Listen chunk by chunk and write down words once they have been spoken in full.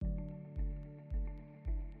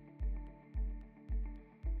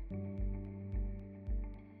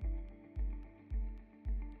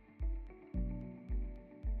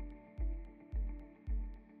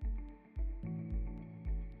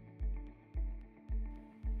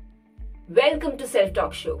Welcome to Self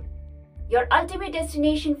Talk Show, your ultimate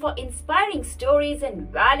destination for inspiring stories and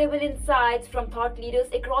valuable insights from thought leaders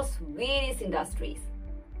across various industries.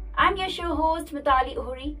 I'm your show host, Mitali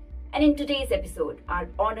Ohri, and in today's episode, our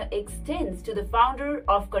honor extends to the founder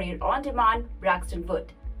of Career On Demand, Braxton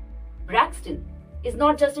Wood. Braxton is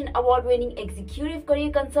not just an award-winning executive career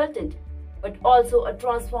consultant, but also a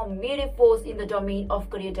transformative force in the domain of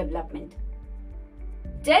career development.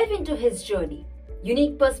 Delve into his journey,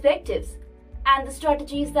 unique perspectives, and the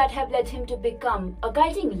strategies that have led him to become a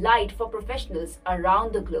guiding light for professionals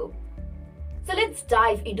around the globe. So let's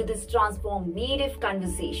dive into this transformative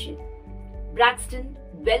conversation. Braxton,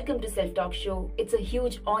 welcome to Self Talk Show. It's a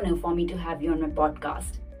huge honor for me to have you on my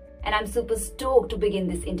podcast. And I'm super stoked to begin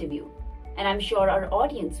this interview. And I'm sure our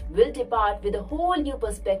audience will depart with a whole new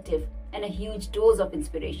perspective and a huge dose of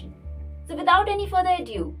inspiration. So without any further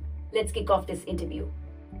ado, let's kick off this interview.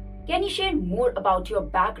 Can you share more about your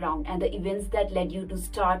background and the events that led you to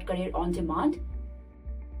start Career On Demand?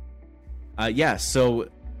 So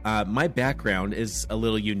my background is a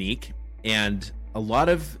little unique, and a lot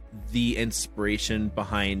of the inspiration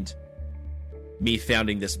behind me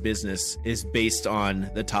founding this business is based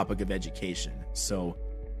on the topic of education. So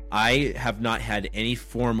I have not had any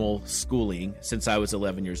formal schooling since I was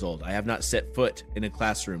 11 years old. I have not set foot in a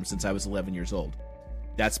classroom since I was 11 years old.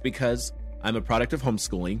 That's because I'm a product of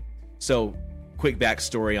homeschooling. So quick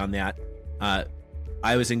backstory on that.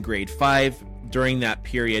 I was in grade 5. During that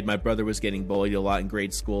period, my brother was getting bullied a lot in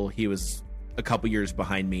grade school. He was a couple years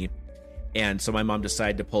behind me. And so my mom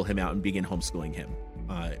decided to pull him out and begin homeschooling him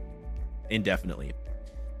indefinitely.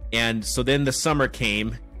 And so then the summer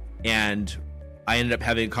came, and I ended up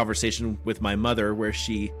having a conversation with my mother where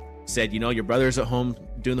she said, your brother's at home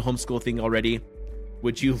doing the homeschool thing already.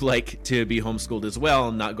 Would you like to be homeschooled as well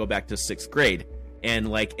and not go back to 6th grade?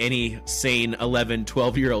 And like any sane 11,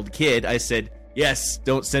 12-year-old kid, I said, yes,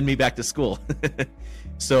 don't send me back to school.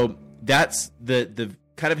 So that's the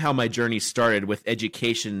kind of how my journey started with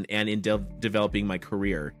education and in developing my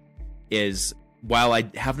career. Is while I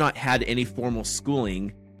have not had any formal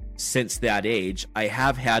schooling since that age, I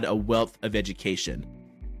have had a wealth of education.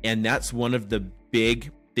 And that's one of the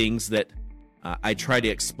big things that I try to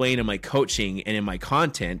explain in my coaching and in my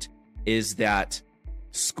content, is that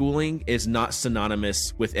schooling is not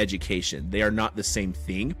synonymous with education. They are not the same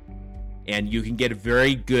thing. And you can get a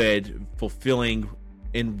very good, fulfilling,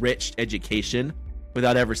 enriched education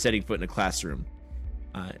without ever setting foot in a classroom.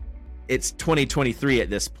 It's 2023 at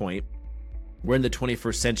this point. We're in the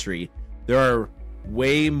 21st century. There are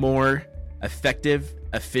way more effective,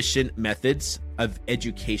 efficient methods of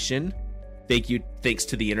education, thanks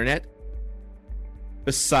to the internet,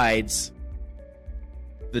 besides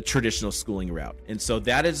the traditional schooling route. And so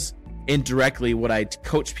that is indirectly what I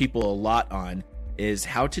coach people a lot on, is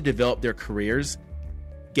how to develop their careers,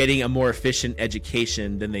 getting a more efficient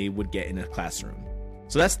education than they would get in a classroom.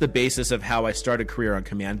 So that's the basis of how I started Career on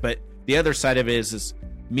Command. But the other side of it is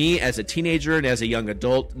me as a teenager and as a young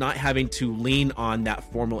adult, not having to lean on that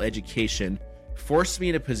formal education forced me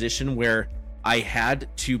in a position where I had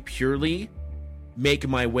to purely make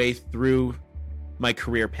my way through my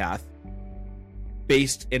career path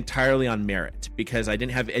based entirely on merit, because I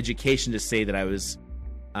didn't have education to say that I was,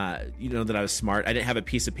 that I was smart. I didn't have a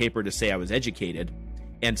piece of paper to say I was educated.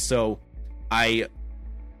 And so I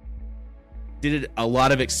did a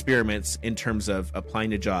lot of experiments in terms of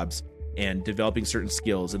applying to jobs and developing certain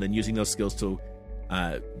skills, and then using those skills to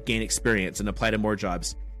gain experience and apply to more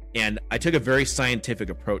jobs. And I took a very scientific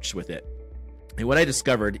approach with it. And what I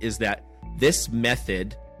discovered is that this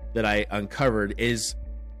method that I uncovered is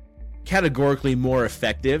categorically more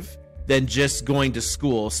effective than just going to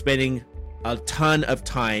school, spending a ton of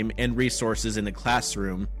time and resources in the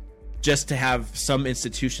classroom just to have some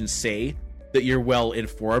institutions say that you're well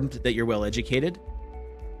informed, that you're well educated.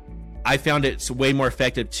 I found it's way more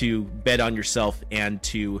effective to bet on yourself and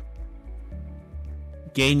to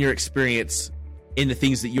gain your experience in the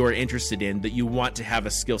things that you are interested in, that you want to have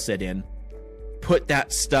a skill set in, put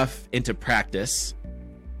that stuff into practice,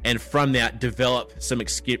 and from that, develop some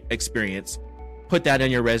experience, put that on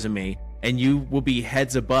your resume, and you will be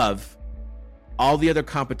heads above all the other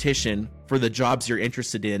competition for the jobs you're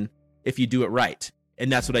interested in if you do it right.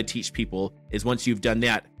 And that's what I teach people, is once you've done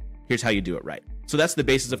that, here's how you do it right. So that's the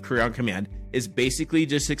basis of Career on Command, is basically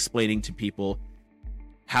just explaining to people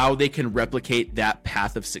how they can replicate that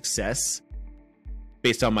path of success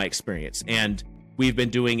based on my experience. And we've been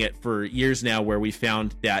doing it for years now, where we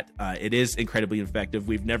found that it is incredibly effective.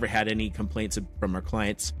 We've never had any complaints from our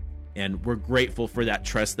clients, and we're grateful for that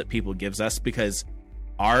trust that people gives us, because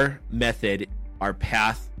our method our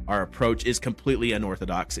path, our approach is completely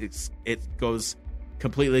unorthodox. It goes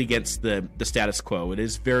completely against the status quo. It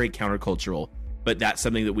is very countercultural, but that's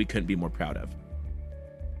something that we couldn't be more proud of.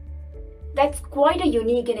 That's quite a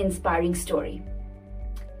unique and inspiring story.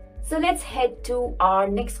 So let's head to our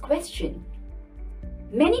next question.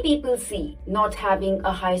 Many people see not having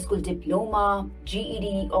a high school diploma,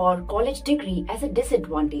 GED, or college degree as a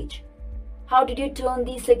disadvantage. How did you turn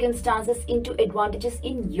these circumstances into advantages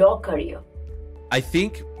in your career? I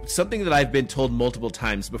think something that I've been told multiple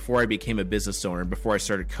times before I became a business owner, before I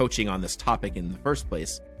started coaching on this topic in the first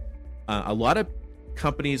place, a lot of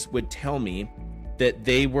companies would tell me that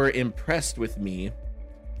they were impressed with me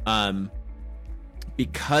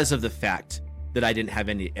because of the fact that I didn't have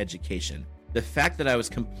any education. The fact that I was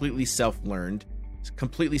completely self-learned,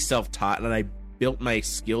 completely self-taught, and I built my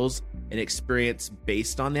skills and experience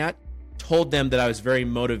based on that, told them that I was very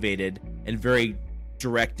motivated and very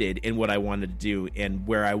directed in what I wanted to do and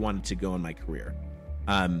where I wanted to go in my career.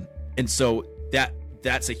 And so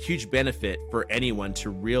that's a huge benefit for anyone to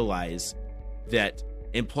realize that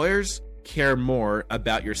employers care more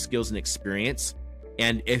about your skills and experience.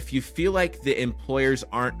 And if you feel like the employers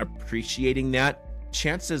aren't appreciating that,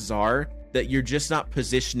 chances are that you're just not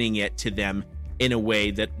positioning it to them in a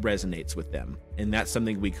way that resonates with them. And that's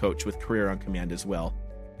something we coach with Career on Command as well,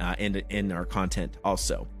 and in our content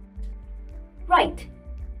also. Right.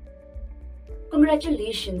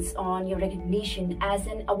 Congratulations on your recognition as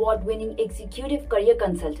an award-winning executive career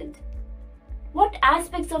consultant. What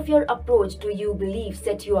aspects of your approach do you believe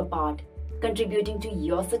set you apart, contributing to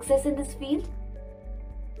your success in this field?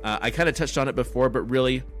 I kind of touched on it before, but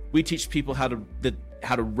really, we teach people how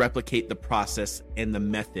to replicate the process and the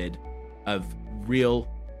method of real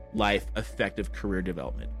life effective career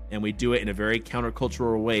development. And we do it in a very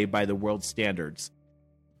countercultural way by the world standards.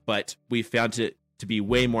 But we found it to be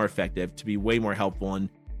way more effective, to be way more helpful. And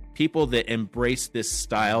people that embrace this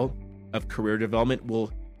style of career development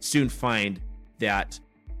will soon find that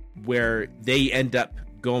where they end up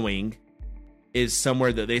going is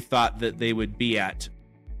somewhere that they thought that they would be at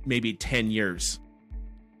maybe 10 years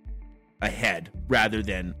ahead rather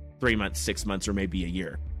than 3 months, 6 months, or maybe a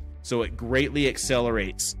year. So it greatly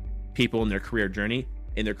accelerates people in their career journey,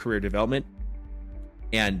 in their career development,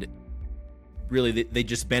 and really they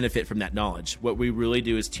just benefit from that knowledge. What we really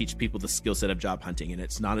do is teach people the skill set of job hunting, and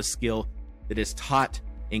it's not a skill that is taught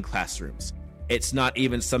in classrooms. It's not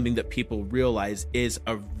even something that people realize is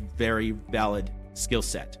a very valid skill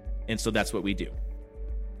set. And so that's what we do.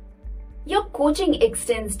 Your coaching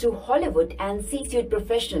extends to Hollywood and C-suite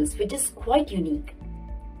professionals, which is quite unique.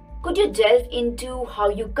 Could you delve into how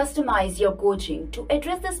you customize your coaching to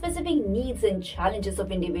address the specific needs and challenges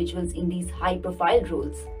of individuals in these high-profile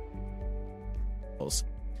roles?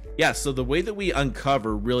 Yeah, so the way that we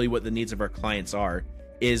uncover really what the needs of our clients are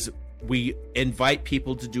is we invite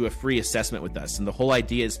people to do a free assessment with us. And the whole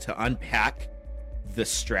idea is to unpack the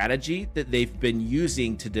strategy that they've been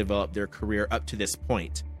using to develop their career up to this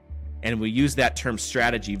point. And we use that term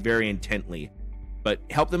strategy very intently, but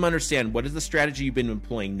help them understand what is the strategy you've been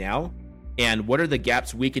employing now, and what are the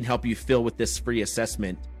gaps we can help you fill with this free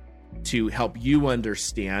assessment to help you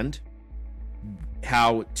understand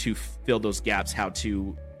how to fill those gaps, how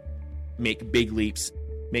to make big leaps,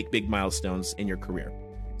 make big milestones in your career.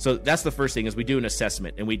 So that's the first thing, is we do an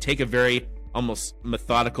assessment, and we take a very almost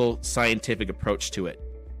methodical, scientific approach to it,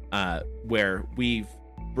 where we've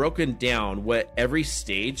broken down what every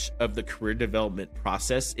stage of the career development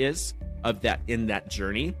process is of that in that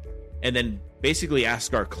journey, and then basically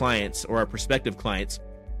ask our clients or our prospective clients,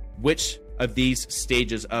 which of these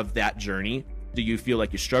stages of that journey do you feel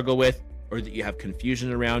like you struggle with, or that you have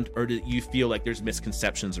confusion around, or do you feel like there's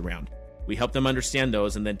misconceptions around? We help them understand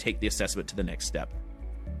those and then take the assessment to the next step.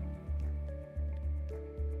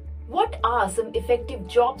 What are some effective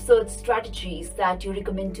job search strategies that you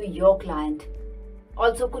recommend to your client?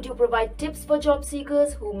 Also, could you provide tips for job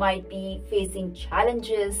seekers who might be facing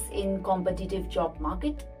challenges in competitive job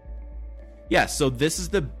market? Yeah, so this is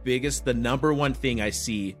the number one thing I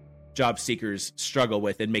see job seekers struggle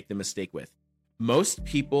with and make the mistake with. Most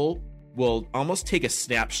people will almost take a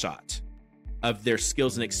snapshot of their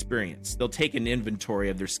skills and experience. They'll take an inventory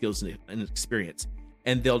of their skills and experience,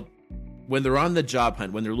 and when they're on the job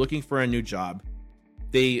hunt, when they're looking for a new job,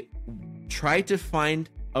 they try to find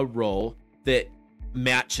a role that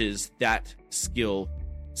matches that skill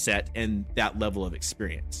set and that level of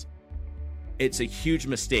experience. It's a huge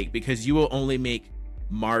mistake, because you will only make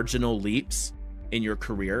marginal leaps in your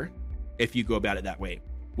career if you go about it that way.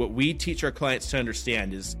 What we teach our clients to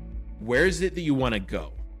understand is, where is it that you want to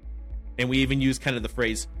go? And we even use kind of the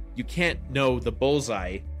phrase, you can't know the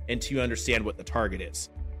bullseye until you understand what the target is.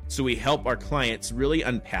 So we help our clients really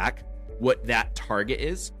unpack what that target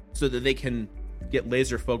is so that they can get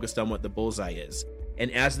laser focused on what the bullseye is.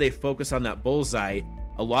 And as they focus on that bullseye,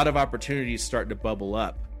 a lot of opportunities start to bubble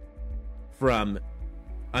up from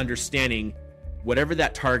understanding whatever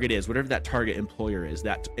that target is, whatever that target employer is,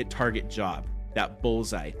 that target job, that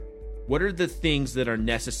bullseye. What are the things that are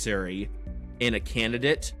necessary in a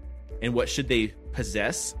candidate, and what should they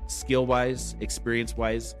possess skill-wise,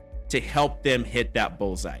 experience-wise, to help them hit that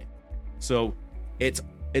bullseye? So it's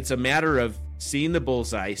a matter of seeing the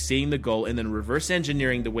bullseye, seeing the goal, and then reverse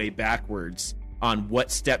engineering the way backwards on what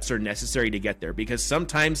steps are necessary to get there. Because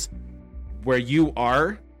sometimes where you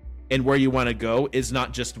are and where you want to go is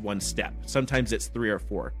not just one step. Sometimes it's 3 or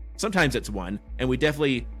 4. Sometimes it's 1. And we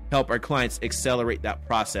definitely help our clients accelerate that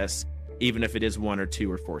process, even if it is 1 or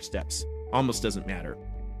 2 or 4 steps. Almost doesn't matter.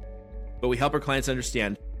 But we help our clients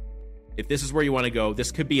understand, if this is where you want to go,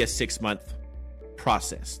 this could be a 6-month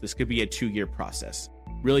process. This could be a 2-year process.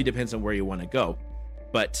 Really depends on where you want to go.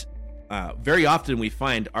 But very often we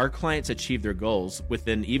find our clients achieve their goals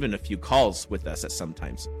within even a few calls with us at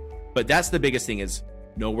sometimes. But that's the biggest thing, is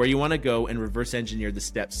know where you want to go and reverse engineer the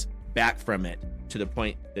steps back from it to the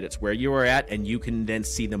point that it's where you are at, and you can then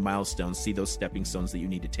see the milestones, see those stepping stones that you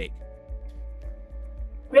need to take.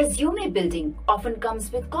 Resume building often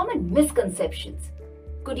comes with common misconceptions.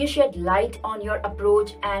 Could you shed light on your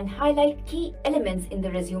approach and highlight key elements in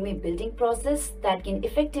the resume building process that can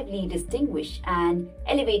effectively distinguish and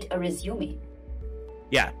elevate a resume?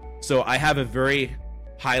 Yeah, so I have a very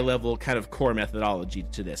high-level kind of core methodology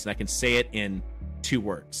to this, and I can say it in 2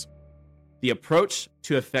 words. The approach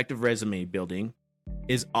to effective resume building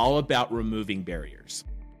is all about removing barriers.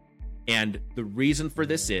 And the reason for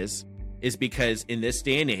this is because in this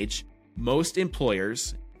day and age, most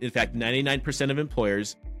employers, in fact, 99% of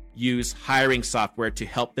employers, use hiring software to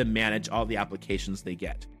help them manage all the applications they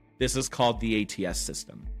get. This is called the ATS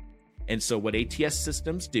system. And so what ATS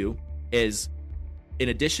systems do is, in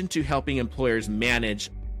addition to helping employers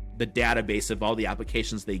manage the database of all the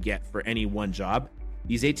applications they get for any one job,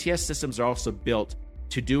 these ATS systems are also built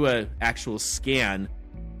to do an actual scan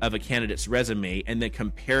of a candidate's resume and then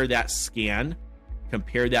compare that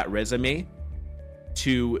resume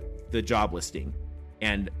to the job listing.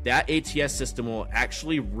 And that ATS system will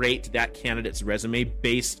actually rate that candidate's resume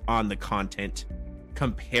based on the content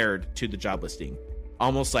compared to the job listing.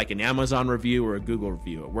 Almost like an Amazon review or a Google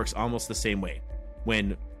review. It works almost the same way.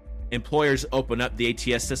 When employers open up the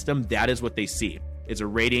ATS system, that is what they see. It's a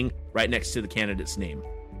rating right next to the candidate's name.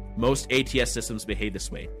 Most ATS systems behave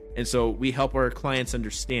this way. And so we help our clients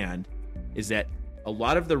understand is that a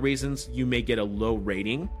lot of the reasons you may get a low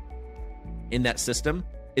rating in that system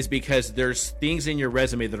is because there's things in your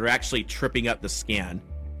resume that are actually tripping up the scan,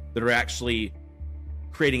 that are actually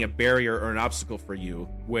creating a barrier or an obstacle for you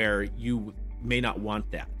where you may not want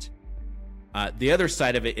that. The other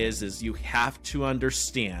side of it is you have to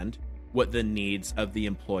understand what the needs of the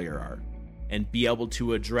employer are and be able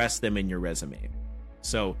to address them in your resume.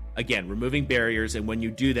 So again, removing barriers, and when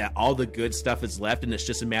you do that, all the good stuff is left, and it's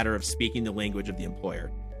just a matter of speaking the language of the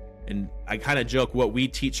employer. And I kind of joke, what we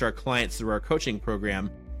teach our clients through our coaching program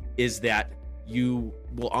is that you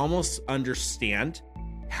will almost understand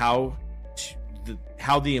how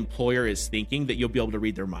the employer is thinking, that you'll be able to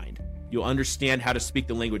read their mind. You'll understand how to speak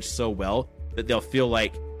the language so well that they'll feel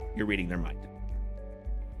like you're reading their mind.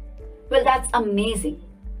 Well, that's amazing.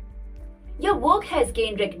 Your work has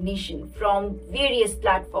gained recognition from various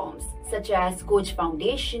platforms such as Coach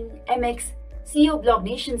Foundation, MX, CEO Blog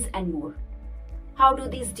Nations, and more. How do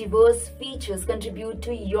these diverse features contribute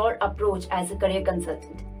to your approach as a career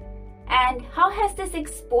consultant? And how has this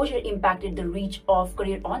exposure impacted the reach of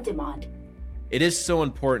Career on Demand? It is so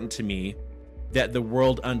important to me that the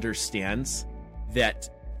world understands that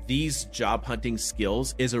these job hunting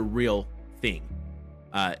skills is a real thing.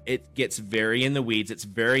 It gets very in the weeds, it's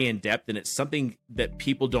very in depth, and it's something that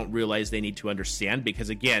people don't realize they need to understand, because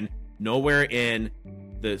again, nowhere in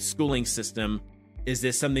the schooling system is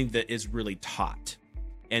this something that is really taught.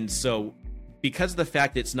 And so because of the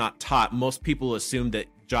fact that it's not taught, most people assume that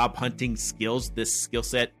job hunting skills, this skill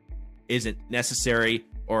set, isn't necessary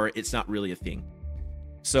or it's not really a thing.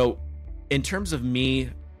 So in terms of me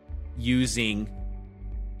using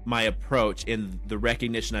my approach and the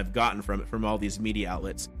recognition I've gotten from it from all these media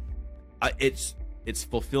outlets, it's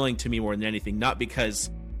fulfilling to me more than anything. Not because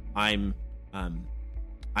I'm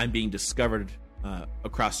being discovered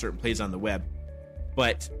across certain places on the web,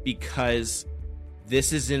 but because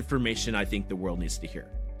this is information I think the world needs to hear.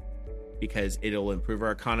 Because it'll improve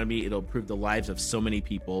our economy, it'll improve the lives of so many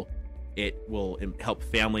people, it will help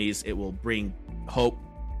families, it will bring hope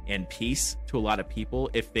and peace to a lot of people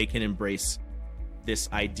if they can embrace this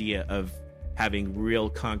idea of having real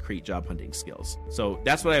concrete job hunting skills. So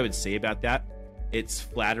that's what I would say about that. It's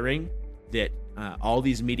flattering that all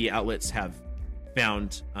these media outlets have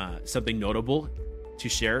found something notable to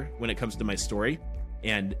share when it comes to my story.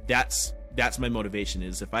 And that's my motivation,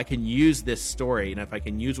 is if I can use this story and if I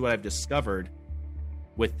can use what I've discovered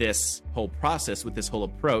with this whole process, with this whole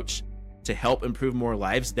approach to help improve more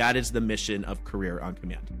lives, that is the mission of Career on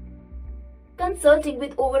Command. Consulting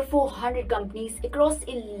with over 400 companies across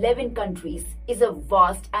 11 countries is a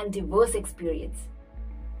vast and diverse experience.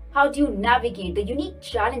 How do you navigate the unique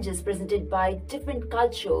challenges presented by different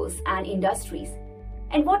cultures and industries?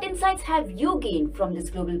 And what insights have you gained from this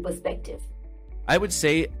global perspective? I would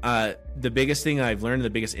say the biggest thing I've learned, the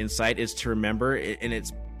biggest insight is to remember, and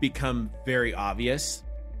it's become very obvious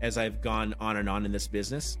as I've gone on and on in this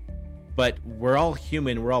business, but we're all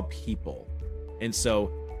human, we're all people. And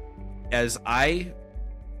so as I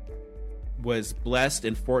was blessed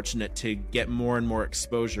and fortunate to get more and more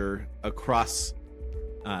exposure across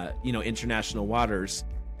international waters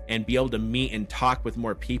and be able to meet and talk with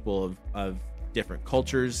more people of different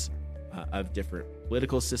cultures, of different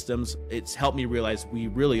political systems, it's helped me realize we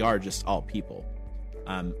really are just all people.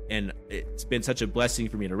 And it's been such a blessing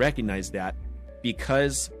for me to recognize that,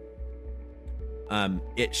 because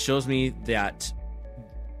it shows me that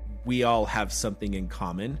we all have something in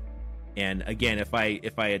common. And again, if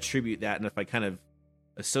I attribute that and if I kind of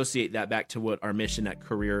associate that back to what our mission at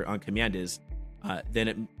Career on Command is,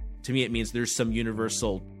 then to me it means there's some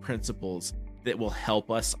universal principles that will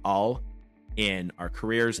help us all in our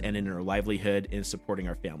careers and in our livelihood in supporting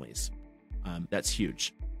our families. That's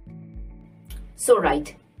huge. So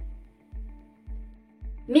right.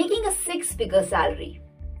 Making a six-figure salary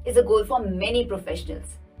is a goal for many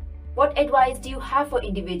professionals. What advice do you have for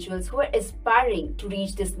individuals who are aspiring to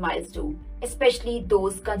reach this milestone, especially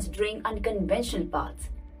those considering unconventional paths?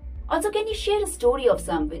 Also, can you share a story of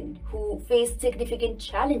someone who faced significant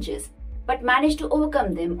challenges but managed to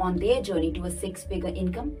overcome them on their journey to a six-figure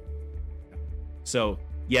income? So,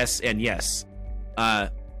 yes and yes.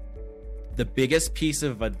 The biggest piece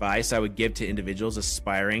of advice I would give to individuals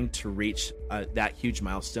aspiring to reach that huge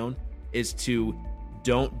milestone is to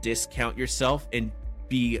don't discount yourself and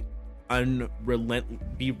be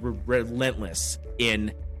relentless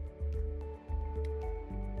in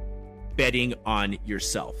betting on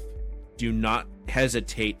yourself. Do not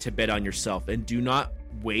hesitate to bet on yourself, and do not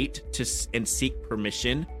wait and seek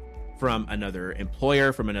permission from another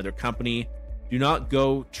employer, from another company. Do not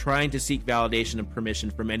go trying to seek validation and permission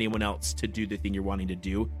from anyone else to do the thing you're wanting to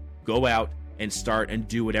do. Go out and start and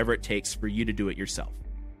do whatever it takes for you to do it yourself.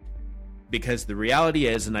 Because the reality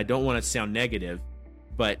is, and I don't want to sound negative,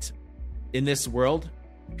 but in this world,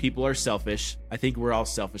 people are selfish. I think we're all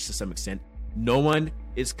selfish to some extent. No one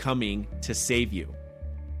is coming to save you.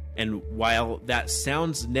 And while that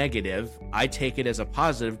sounds negative, I take it as a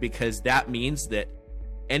positive, because that means that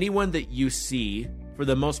anyone that you see, for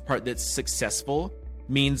the most part, that's successful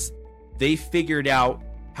means they figured out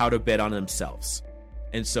how to bet on themselves.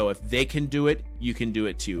 And so if they can do it, you can do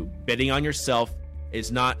it too. Betting on yourself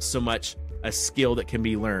is not so much a skill that can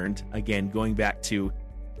be learned. Again, going back to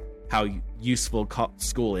how useful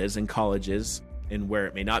school is and college is, and where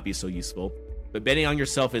it may not be so useful. But betting on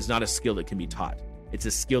yourself is not a skill that can be taught. It's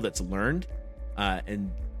a skill that's learned. And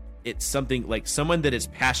it's something like someone that is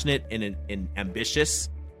passionate and ambitious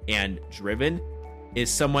and driven is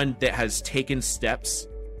someone that has taken steps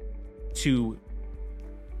to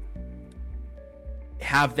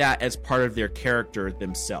have that as part of their character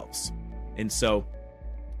themselves. And so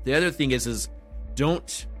the other thing is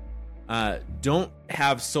don't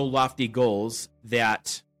have so lofty goals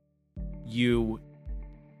that you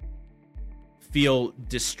feel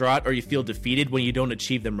distraught or you feel defeated when you don't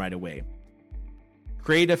achieve them right away.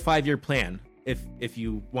 Create a 5-year plan if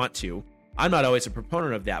you want to. I'm not always a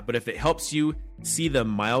proponent of that, but if it helps you see the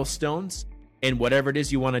milestones and whatever it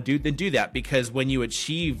is you want to do, then do that. Because when you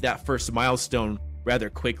achieve that first milestone rather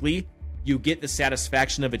quickly, you get the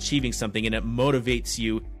satisfaction of achieving something, and it motivates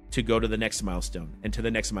you to go to the next milestone and to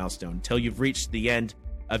the next milestone until you've reached the end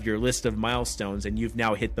of your list of milestones and you've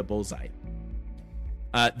now hit the bullseye.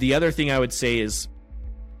 The other thing I would say is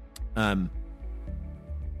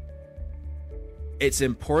it's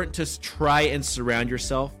important to try and surround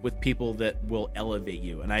yourself with people that will elevate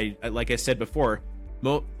you. And I like I said before,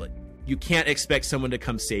 you can't expect someone to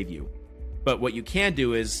come save you. But what you can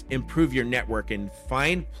do is improve your network and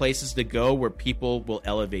find places to go where people will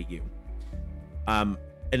elevate you.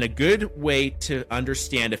 And a good way to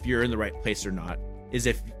understand if you're in the right place or not is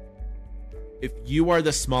if you are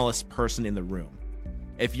the smallest person in the room.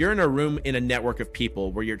 If you're in a room in a network of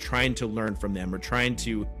people where you're trying to learn from them or trying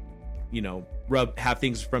to, have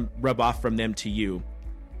things rub off from them to you,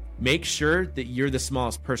 make sure that you're the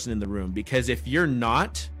smallest person in the room, because if you're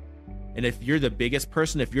not, and if you're the biggest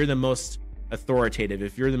person, if you're the most authoritative,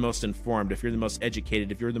 if you're the most informed, if you're the most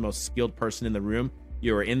educated, if you're the most skilled person in the room,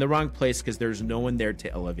 you are in the wrong place because there's no one there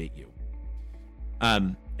to elevate you.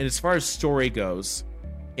 And as far as story goes,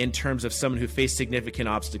 in terms of someone who faced significant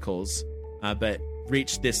obstacles, but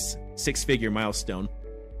reached this 6-figure milestone,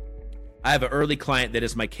 I have an early client that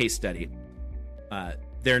is my case study.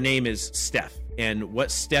 Their name is Steph. And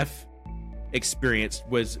what Steph experienced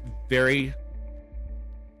was very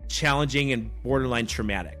challenging and borderline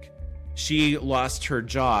traumatic. She lost her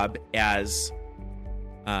job as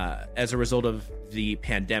a result of the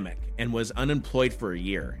pandemic and was unemployed for a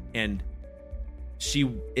year. And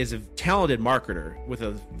she is a talented marketer with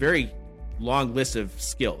a very long list of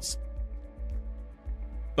skills.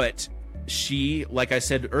 But she, like I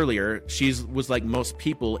said earlier, was like most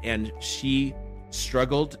people, and she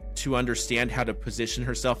struggled to understand how to position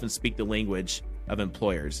herself and speak the language of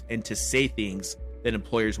employers and to say things that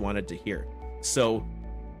employers wanted to hear. So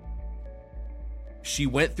she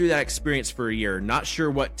went through that experience for a year, not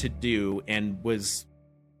sure what to do, and was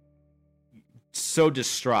so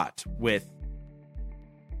distraught with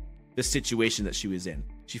the situation that she was in.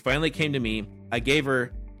 She finally came to me. I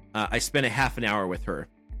spent a half an hour with her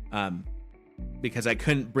because I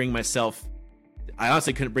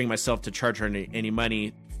honestly couldn't bring myself to charge her any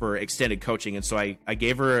money for extended coaching. And so I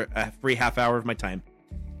gave her a free half hour of my time.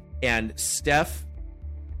 And Steph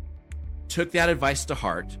took that advice to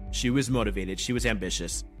heart. She was motivated. She was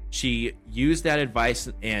ambitious. She used that advice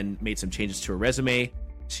and made some changes to her resume.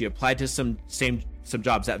 She applied to some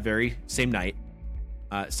jobs that very same night.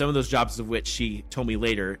 Some of those jobs of which she told me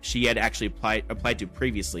later she had actually applied to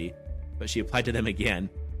previously, but she applied to them again.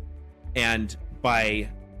 And by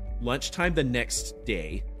lunchtime the next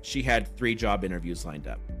day, she had 3 job interviews lined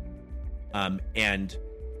up. And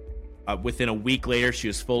within a week later, she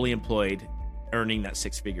was fully employed, earning that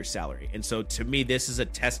 6-figure salary. And so to me, this is a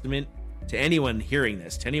testament to anyone hearing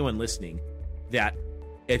this, to anyone listening, that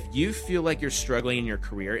if you feel like you're struggling in your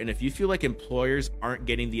career, and if you feel like employers aren't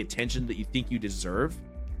getting the attention that you think you deserve,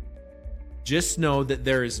 just know that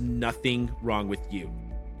there is nothing wrong with you.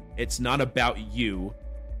 It's not about you.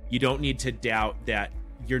 You don't need to doubt that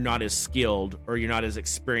you're not as skilled or you're not as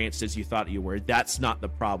experienced as you thought you were. That's not the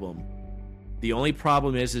problem. The only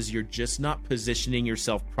problem is you're just not positioning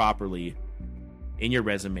yourself properly in your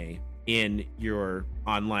resume, in your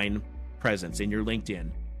online presence, in your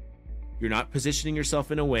LinkedIn. You're not positioning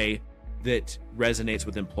yourself in a way that resonates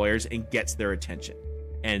with employers and gets their attention.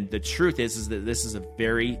 And the truth is that this is a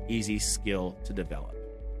very easy skill to develop.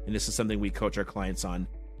 And this is something we coach our clients on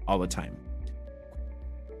all the time.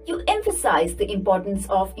 You emphasize the importance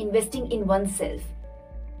of investing in oneself.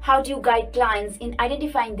 How do you guide clients in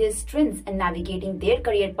identifying their strengths and navigating their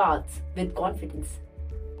career paths with confidence?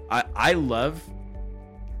 I love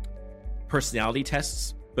personality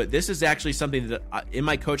tests, but this is actually something that in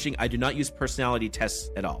my coaching, I do not use personality tests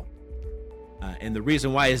at all. And the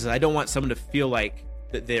reason why is I don't want someone to feel like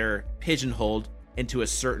that they're pigeonholed into a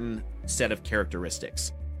certain set of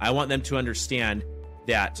characteristics. I want them to understand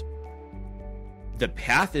that the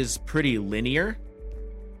path is pretty linear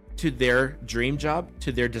to their dream job,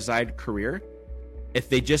 to their desired career, if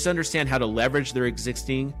they just understand how to leverage their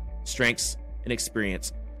existing strengths and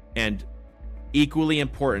experience, and equally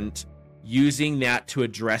important, using that to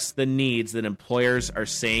address the needs that employers are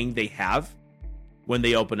saying they have when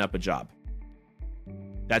they open up a job.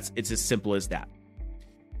 It's as simple as that.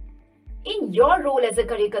 In your role as a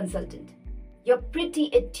career consultant, you're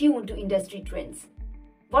pretty attuned to industry trends.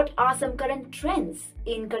 What are some current trends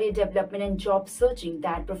in career development and job searching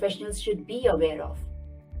that professionals should be aware of?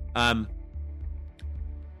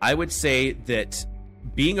 I would say that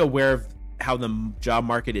being aware of how the job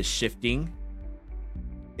market is shifting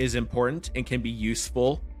is important and can be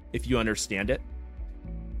useful if you understand it.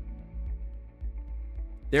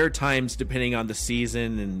 There are times, depending on the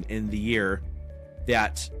season and the year,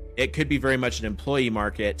 that it could be very much an employee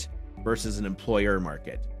market versus an employer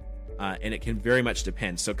market. And it can very much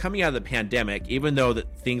depend. So coming out of the pandemic, even though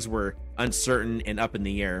that things were uncertain and up in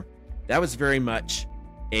the air, that was very much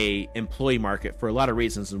a employee market for a lot of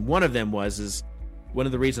reasons. And one of them is one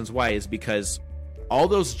of the reasons why is because all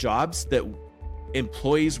those jobs that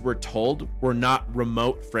employees were told were not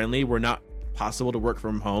remote friendly, were not possible to work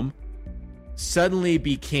from home, suddenly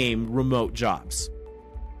became remote jobs.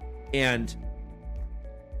 And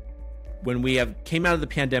when we came out of the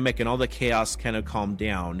pandemic and all the chaos kind of calmed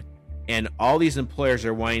down, and all these employers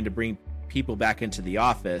are wanting to bring people back into the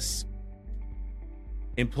office,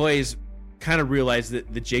 employees kind of realized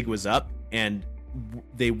that the jig was up and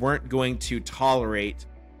they weren't going to tolerate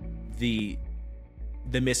the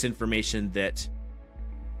misinformation that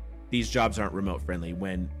these jobs aren't remote friendly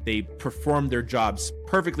when they performed their jobs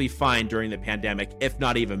perfectly fine during the pandemic, if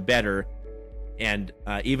not even better. And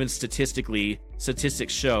even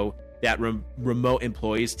statistics show that remote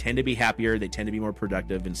employees tend to be happier, they tend to be more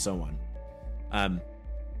productive, and so on.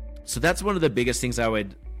 So that's one of the biggest things I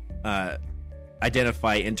would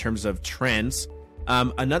identify in terms of trends.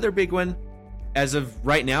 Another big one, as of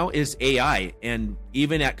right now, is AI. And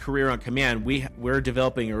even at Career on Command, we're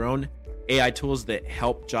developing our own AI tools that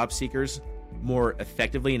help job seekers more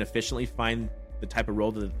effectively and efficiently find the type of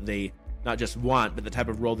role that they not just want, but the type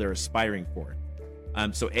of role they're aspiring for.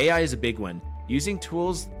 So AI is a big one. Using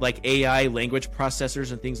tools like AI, language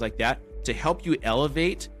processors, and things like that to help you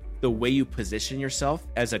elevate the way you position yourself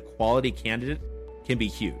as a quality candidate can be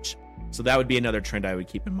huge. So that would be another trend I would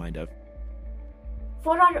keep in mind of.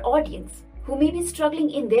 For our audience who may be struggling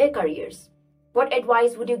in their careers, what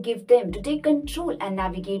advice would you give them to take control and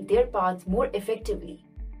navigate their paths more effectively?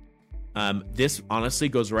 This honestly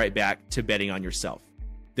goes right back to betting on yourself.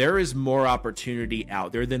 There is more opportunity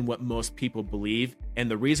out there than what most people believe. And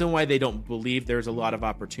the reason why they don't believe there's a lot of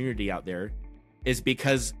opportunity out there is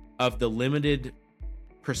because of the limited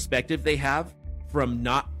perspective they have from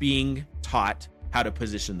not being taught how to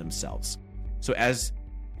position themselves. So as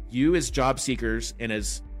job seekers and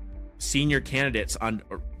as senior candidates on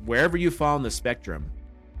wherever you fall on the spectrum,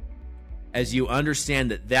 as you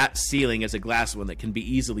understand that ceiling is a glass one that can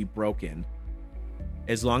be easily broken,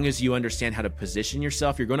 as long as you understand how to position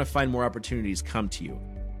yourself, you're going to find more opportunities come to you.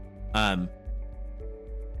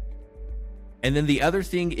 And then the other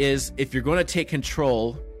thing is, if you're going to take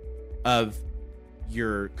control of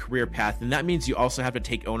your career path, then that means you also have to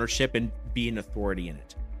take ownership and be an authority in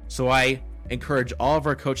it. So I encourage all of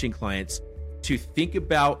our coaching clients to think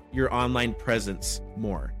about your online presence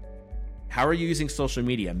more. How are you using social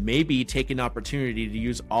media? Maybe take an opportunity to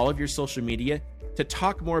use all of your social media to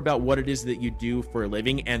talk more about what it is that you do for a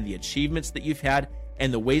living and the achievements that you've had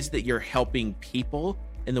and the ways that you're helping people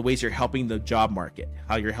and the ways you're helping the job market,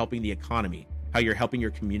 how you're helping the economy, how you're helping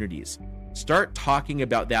your communities. Start talking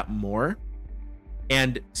about that more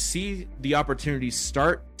and see the opportunities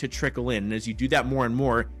start to trickle in. And as you do that more and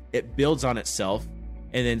more, it builds on itself.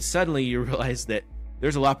 And then suddenly you realize that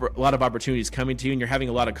there's a lot of opportunities coming to you and you're having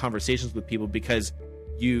a lot of conversations with people because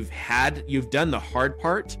you've done the hard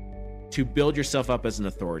part to build yourself up as an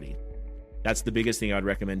authority. That's the biggest thing I would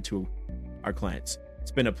recommend to our clients.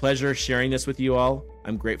 It's been a pleasure sharing this with you all.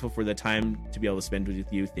 I'm grateful for the time to be able to spend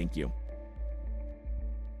with you. Thank you.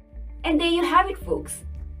 And there you have it, folks.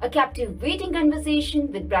 A captivating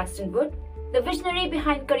conversation with Braxton Wood, the visionary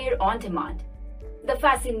behind Career on Demand. The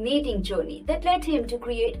fascinating journey that led him to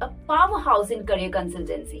create a powerhouse in career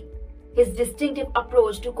consultancy. His distinctive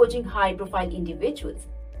approach to coaching high-profile individuals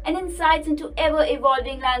and insights into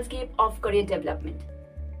ever-evolving landscape of career development.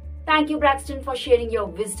 Thank you, Braxton, for sharing your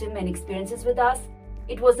wisdom and experiences with us.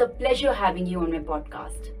 It was a pleasure having you on my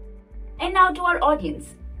podcast. And now to our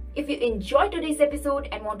audience. If you enjoyed today's episode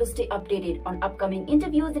and want to stay updated on upcoming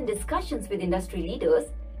interviews and discussions with industry leaders,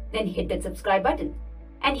 then hit that subscribe button.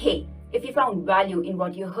 And hey, if you found value in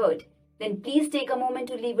what you heard, then please take a moment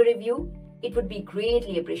to leave a review. It would be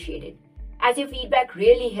greatly appreciated, as your feedback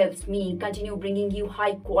really helps me continue bringing you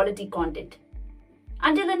high-quality content.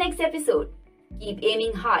 Until the next episode, keep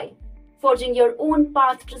aiming high, forging your own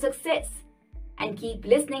path to success, and keep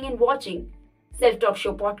listening and watching Self Talk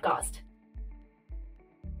Show podcast.